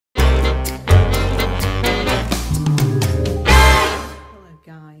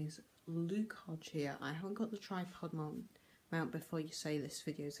Luke Hodge here. I haven't got the tripod mount before you say this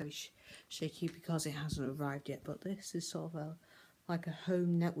video is very shaky because it hasn't arrived yet, but this is sort of like a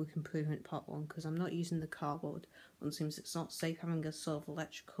home network improvement part one because I'm not using the cardboard one. Seems it's not safe having a sort of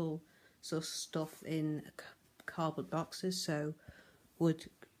electrical sort of stuff in cardboard boxes, so would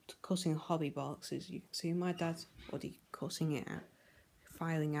cutting hobby boxes. You can see my dad's already cutting it out,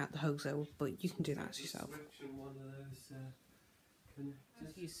 filing out the hose though, but you can do that yourself.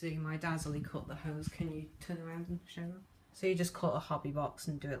 As you see, my dad's only cut the hose. Can you turn around and show them? So you just cut a hobby box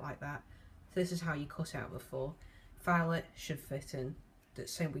and do it like that. So this is how you cut out before. File it, should fit in. The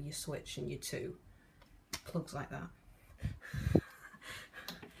same with your switch and your two plugs like that.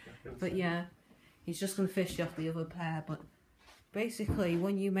 But yeah, he's just going to finish off the other pair. But basically,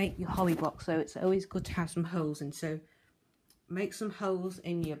 when you make your hobby box, though, it's always good to have some holes in. So make some holes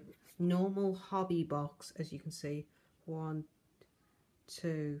in your normal hobby box, as you can see. 1,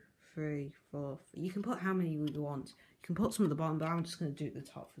 2, 3, 4. You can put how many you want. You can put some at the bottom, but I'm just going to do it at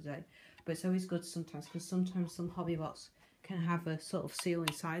the top for today. But it's always good sometimes, because sometimes some hobby box can have a sort of seal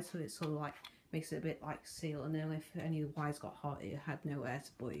inside, so it sort of like makes it a bit like seal, and then if any of the wires got hot, it had no air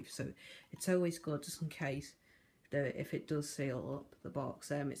to breathe. So it's always good, just in case, if it does seal up the box,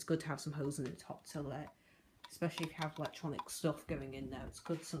 it's good to have some holes in the top to let, especially if you have electronic stuff going in there. It's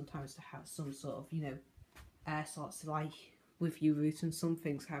good sometimes to have some sort of, you know, air slots, like with your router, and some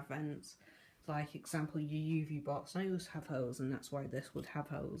things have vents. Like example, your UV box, I always have holes, and that's why this would have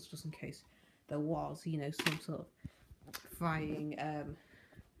holes, just in case there was, you know, some sort of frying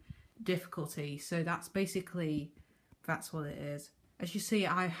difficulty. So that's basically, that's what it is. As you see,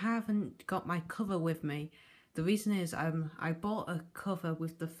 I haven't got my cover with me. The reason is I bought a cover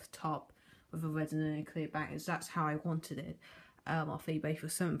with the top with a red and a clear back, is that's how I wanted it, off eBay for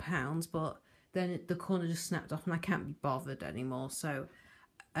 £7, but then the corner just snapped off and I can't be bothered anymore. So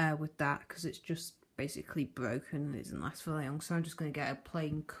with that, because it's just basically broken and it doesn't last for long, so I'm just going to get a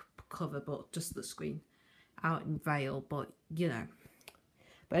plain cover, but just the screen out in Vale. But you know,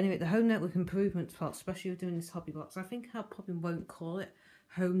 but anyway, the home network improvement part, especially with doing this hobby box, I think I probably won't call it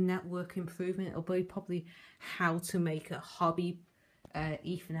home network improvement. It'll be probably how to make a hobby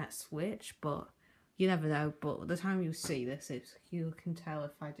Ethernet switch, but you never know. But the time you see this, you can tell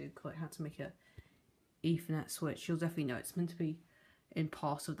if I do call it how to make a Ethernet switch, you'll definitely know it's meant to be in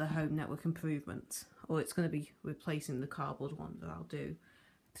part of the home network improvements, or it's going to be replacing the cardboard one that I'll do.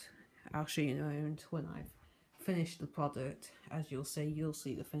 I'll show you in a moment when I've finished the product. As you'll see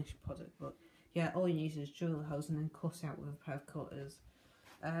the finished product. But yeah, all you need is drill the hose and then cut out with a pair of cutters.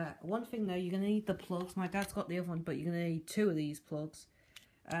 One thing though, you're going to need the plugs. My dad's got the other one, but you're going to need 2 of these plugs,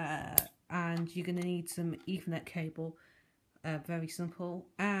 and you're going to need some Ethernet cable, very simple,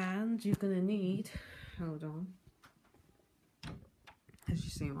 and you're going to need, hold on, as you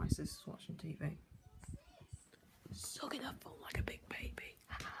see, my sister's watching TV, sucking up phone like a big baby.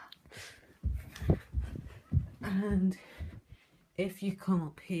 And if you come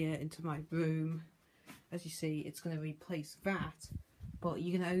up here into my room, as you see, it's going to replace that. But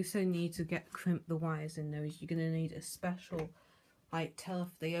you're going to also need to crimp the wires in those. You're going to need a special, like,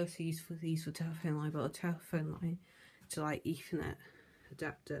 they also use these for telephone line, but a telephone line to like Ethernet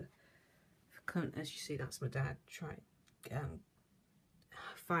adapter. As you see, that's my dad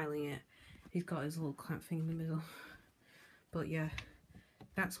filing it. He's got his little clamp thing in the middle. But yeah,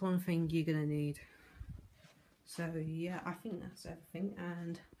 that's one thing you're gonna need. So yeah, I think that's everything,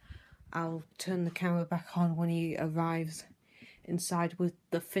 and I'll turn the camera back on when he arrives inside with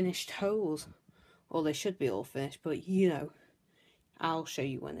the finished holes. Well, they should be all finished, but you know, I'll show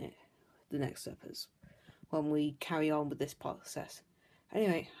you the next step is when we carry on with this process.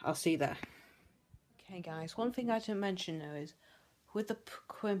 Anyway, I'll see you there. Okay guys, one thing I didn't mention though is with the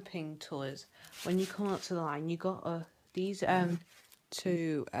crimping tools, when you come up to the line, you got these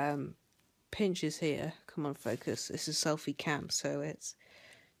 2 pinches here. Come on, focus. This is selfie cam, so it's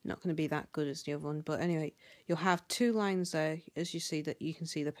not going to be that good as the other one. But anyway, you'll have 2 lines there, as you see, that you can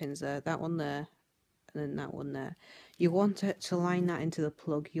see the pins there. That one there, and then that one there. You want it to line that into the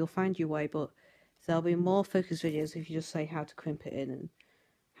plug. You'll find your way, but there'll be more focus videos if you just say how to crimp it in and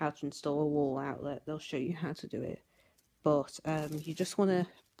how to install a wall outlet. They'll show you how to do it. But you just want to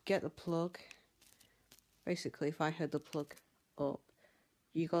get the plug. Basically, if I had the plug up,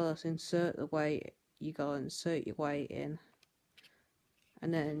 you gotta insert your way in,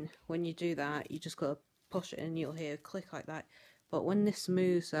 and then when you do that, you just gotta push it in. You'll hear a click like that. But when this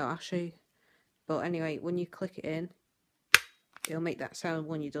moves, I'll show you. But anyway, when you click it in, it'll make that sound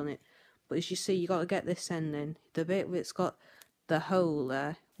when you've done it. But as you see, you gotta get this end in. The bit where it's got the hole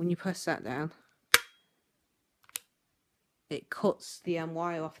there, when you press that down, it cuts the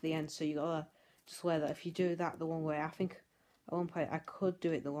wire off the end, so you gotta just wear that. If you do that the wrong way, I think at one point I could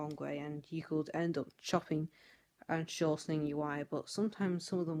do it the wrong way, and you could end up chopping and shortening your wire. But sometimes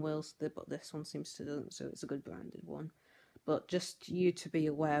some of them will, but this one seems to doesn't, so it's a good branded one. But just you to be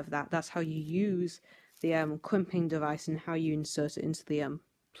aware of that. That's how you use the crimping device and how you insert it into the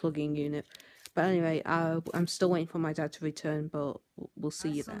plugging unit. But anyway, I'm still waiting for my dad to return, but we'll see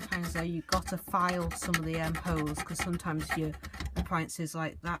you then. Sometimes though, you've got to file some of the hose, because sometimes your appliances,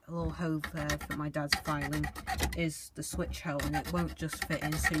 like that little hose there that my dad's filing is the switch hole, and it won't just fit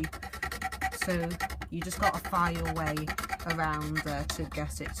in, so you just got to file your way around to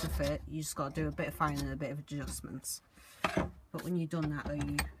get it to fit. You just got to do a bit of filing and a bit of adjustments. But when you've done that though,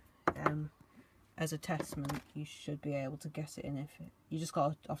 you as a testament, you should be able to get it in. If you just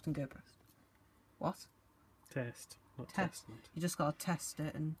got to often go past. What? Test. Not test. You just got to test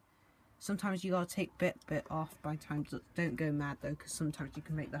it, and sometimes you got to take bit off by times. Don't go mad though, because sometimes you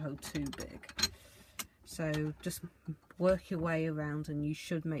can make the hole too big. So just work your way around, and you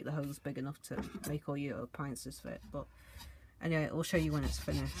should make the holes big enough to make all your appliances fit. But anyway, I'll show you when it's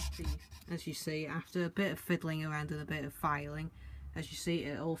finished. As you see, after a bit of fiddling around and a bit of filing, as you see,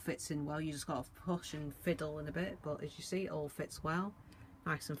 it all fits in well. You just got to push and fiddle in a bit, but as you see, it all fits well.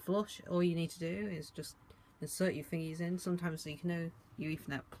 Nice and flush. All you need to do is just insert your thingies in. Sometimes you can know your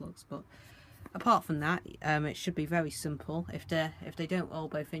Ethernet plugs, but apart from that, it should be very simple. If they don't all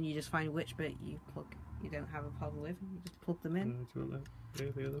both in, you just find which bit you don't have a problem with, and you just plug them in. Do you want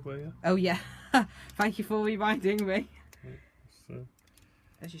that go the other way? Yeah? Oh yeah, thank you for reminding me. So.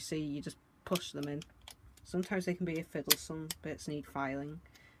 As you see, you just push them in. Sometimes they can be a fiddle, some bits need filing.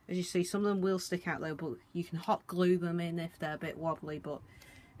 As you see, some of them will stick out though, but you can hot glue them in if they're a bit wobbly, but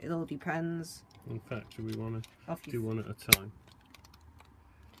it all depends. In fact, do we want to do one at a time?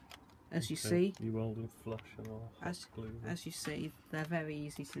 As you see, you weld them flush and I'll glue them. As you see, they're very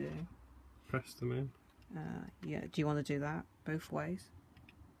easy to do. Press them in. Yeah, do you want to do that both ways?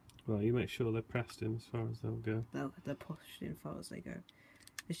 Well, you make sure they're pressed in as far as they'll go. They're pushed in as far as they go.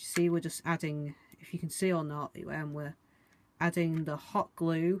 As you see, we're just adding, if you can see or not, we're adding the hot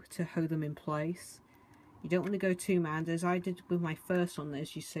glue to hold them in place. You don't want to go too mad, as I did with my first one,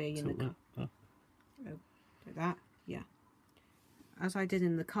 as you see in the like that, yeah. As I did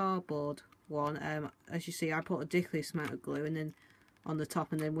in the cardboard one, as you see, I put a ridiculous amount of glue and then on the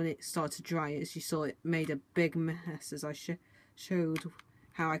top, and then when it started to dry, as you saw, it made a big mess. As I showed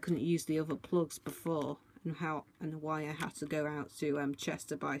how I couldn't use the other plugs before, and why I had to go out to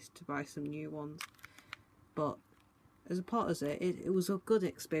Chester to buy some new ones. But as a part of it was a good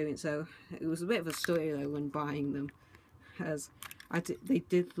experience though. It was a bit of a story though when buying them, as they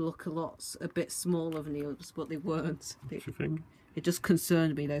did look a bit smaller than the others, but they weren't. What do you think? It just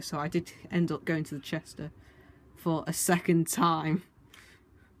concerned me though, so I did end up going to the Chester for a second time,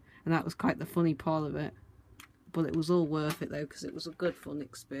 and that was quite the funny part of it. But it was all worth it though, because it was a good fun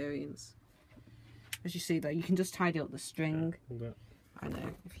experience. As you see though, you can just tidy up the string. Yeah, I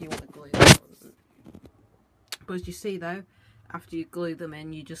know, if you want to glue them. But as you see though, after you glue them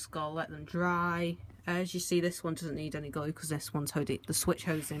in, you just gotta let them dry. As you see, this one doesn't need any glue because this one's holding the switch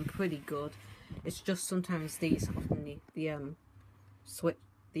hose in pretty good. It's just sometimes these often need the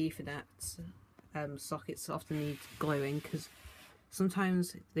Ethernet sockets often need gluing, because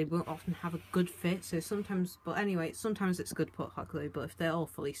sometimes they won't often have a good fit. So sometimes, but anyway, sometimes it's good to put hot glue, but if they're all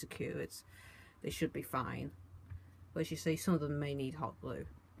fully secure, they should be fine. But as you see, some of them may need hot glue.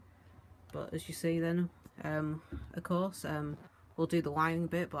 But as you see then, of course, we'll do the wiring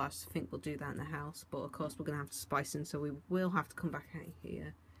bit, but I think we'll do that in the house. But of course we're going to have to splice in, so we will have to come back out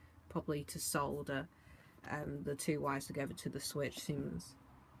here, probably to solder the two wires together to the switch seams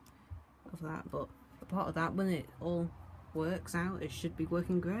of that. But apart of that, when it all works out, it should be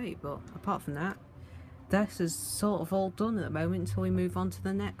working great. But apart from that, this is sort of all done at the moment until we move on to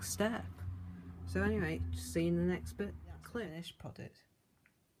the next step. So anyway, just see you in the next bit. Finished product.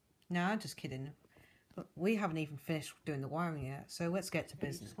 No, I'm just kidding. But we haven't even finished doing the wiring yet, so let's get to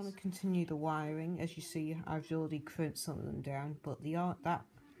business. I just want to continue the wiring. As you see, I've already crimped some of them down, but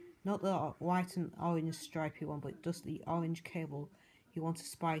not the white and orange stripy one, but just the orange cable you want to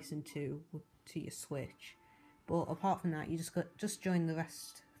splice into to your switch. But apart from that, you just join the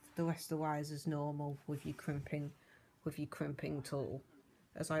rest of the wires as normal with your crimping tool.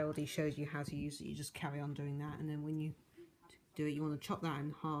 As I already showed you how to use it, you just carry on doing that, and then when you do it, you want to chop that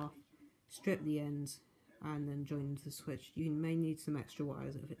in half, strip the ends, and then join into the switch. You may need some extra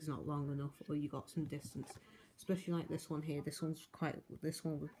wires if it's not long enough, or you got some distance, especially like this one here.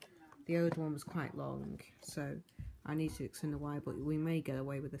 The old one was quite long, so I need to extend the wire, but we may get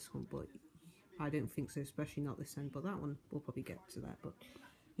away with this one. But I don't think so, especially not this end, but that one, we'll probably get to that, but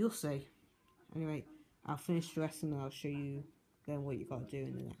you'll see. Anyway, I'll finish the rest and then I'll show you then what you've got to do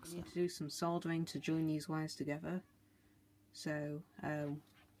in the next step. To do some soldering to join these wires together. So, we're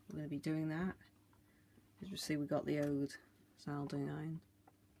going to be doing that. As you see, we got the old soldering iron.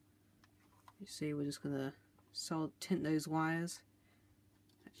 You see, we're just going to tint those wires,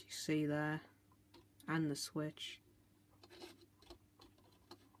 as you see there, and the switch.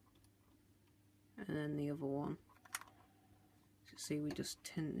 And then the other one. As you see, we just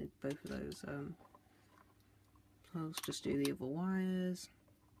tinted both of those. Let's just do the other wires,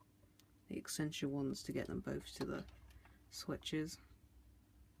 the extension ones, to get them both to the switches.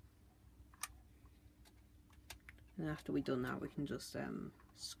 And after we've done that, we can just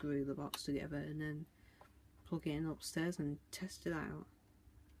screw the box together and then plug it in upstairs and test it out.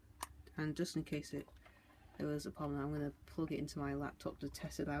 And just in case there was a problem, I'm going to plug it into my laptop to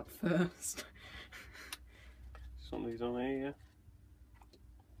test it out first. Somebody's on here, yeah?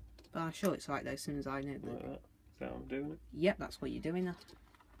 But I'm sure it's right though, as soon as I know that. Like that. Is that how I'm doing it? Yep, that's what you're doing now.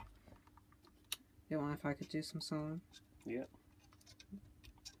 Don't mind if I could do some soldering. Yeah.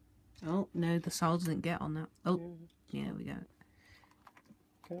 Oh, no, the solder didn't get on that. Oh, yeah, we go.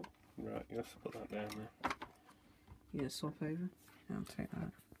 Okay. Right, you have to put that down there. You gonna swap over? I'll take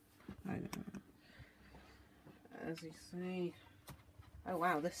that. I don't know. As you see. Oh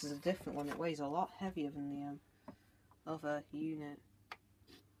wow, this is a different one. It weighs a lot heavier than the other unit.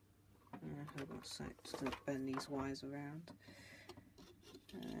 Hold on a sec, just gonna bend these wires around.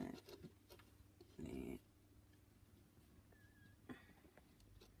 Yeah.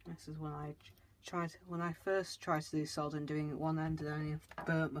 This is when I first tried to do soldering, doing it one end, and I only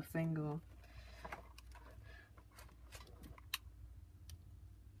burnt my finger off.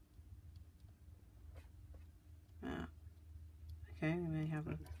 Okay, we may have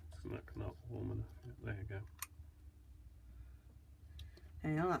a. Isn't that not warm enough? There you go.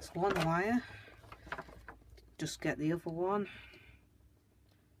 There you go, that's one wire. Just get the other one.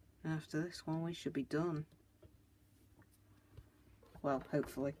 After this one, we should be done. Well,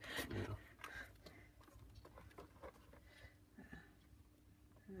 hopefully. Yeah.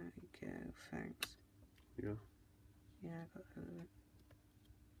 There you go, thanks. Yeah. Yeah, I got rid of it.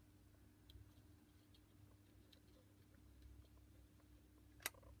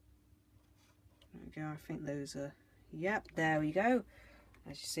 There we go, I think those are. Yep, there we go.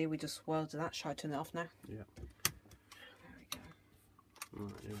 As you see, we just welded that. Shall I turn it off now? Yeah. There we go.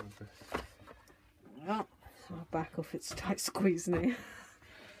 Right, yeah, okay. Well, I'll back off, it's tight squeezing here.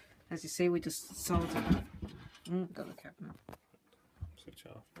 As you see, we just soldered. Got the cap now. Switch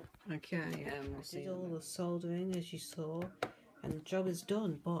off. Okay, I did all the soldering as you saw, and the job is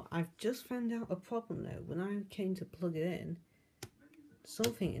done. But I've just found out a problem though. When I came to plug it in,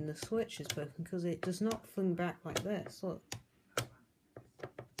 something in the switch is broken because it does not fling back like this. Look.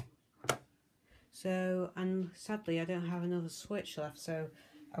 So, and sadly, I don't have another switch left, so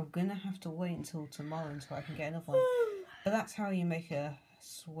I'm gonna have to wait until tomorrow until I can get another one. But that's how you make a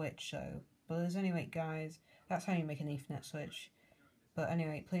switch, though. But there's anyway, guys, that's how you make an Ethernet switch. But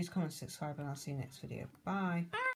anyway, please comment, subscribe, and I'll see you next video. Bye.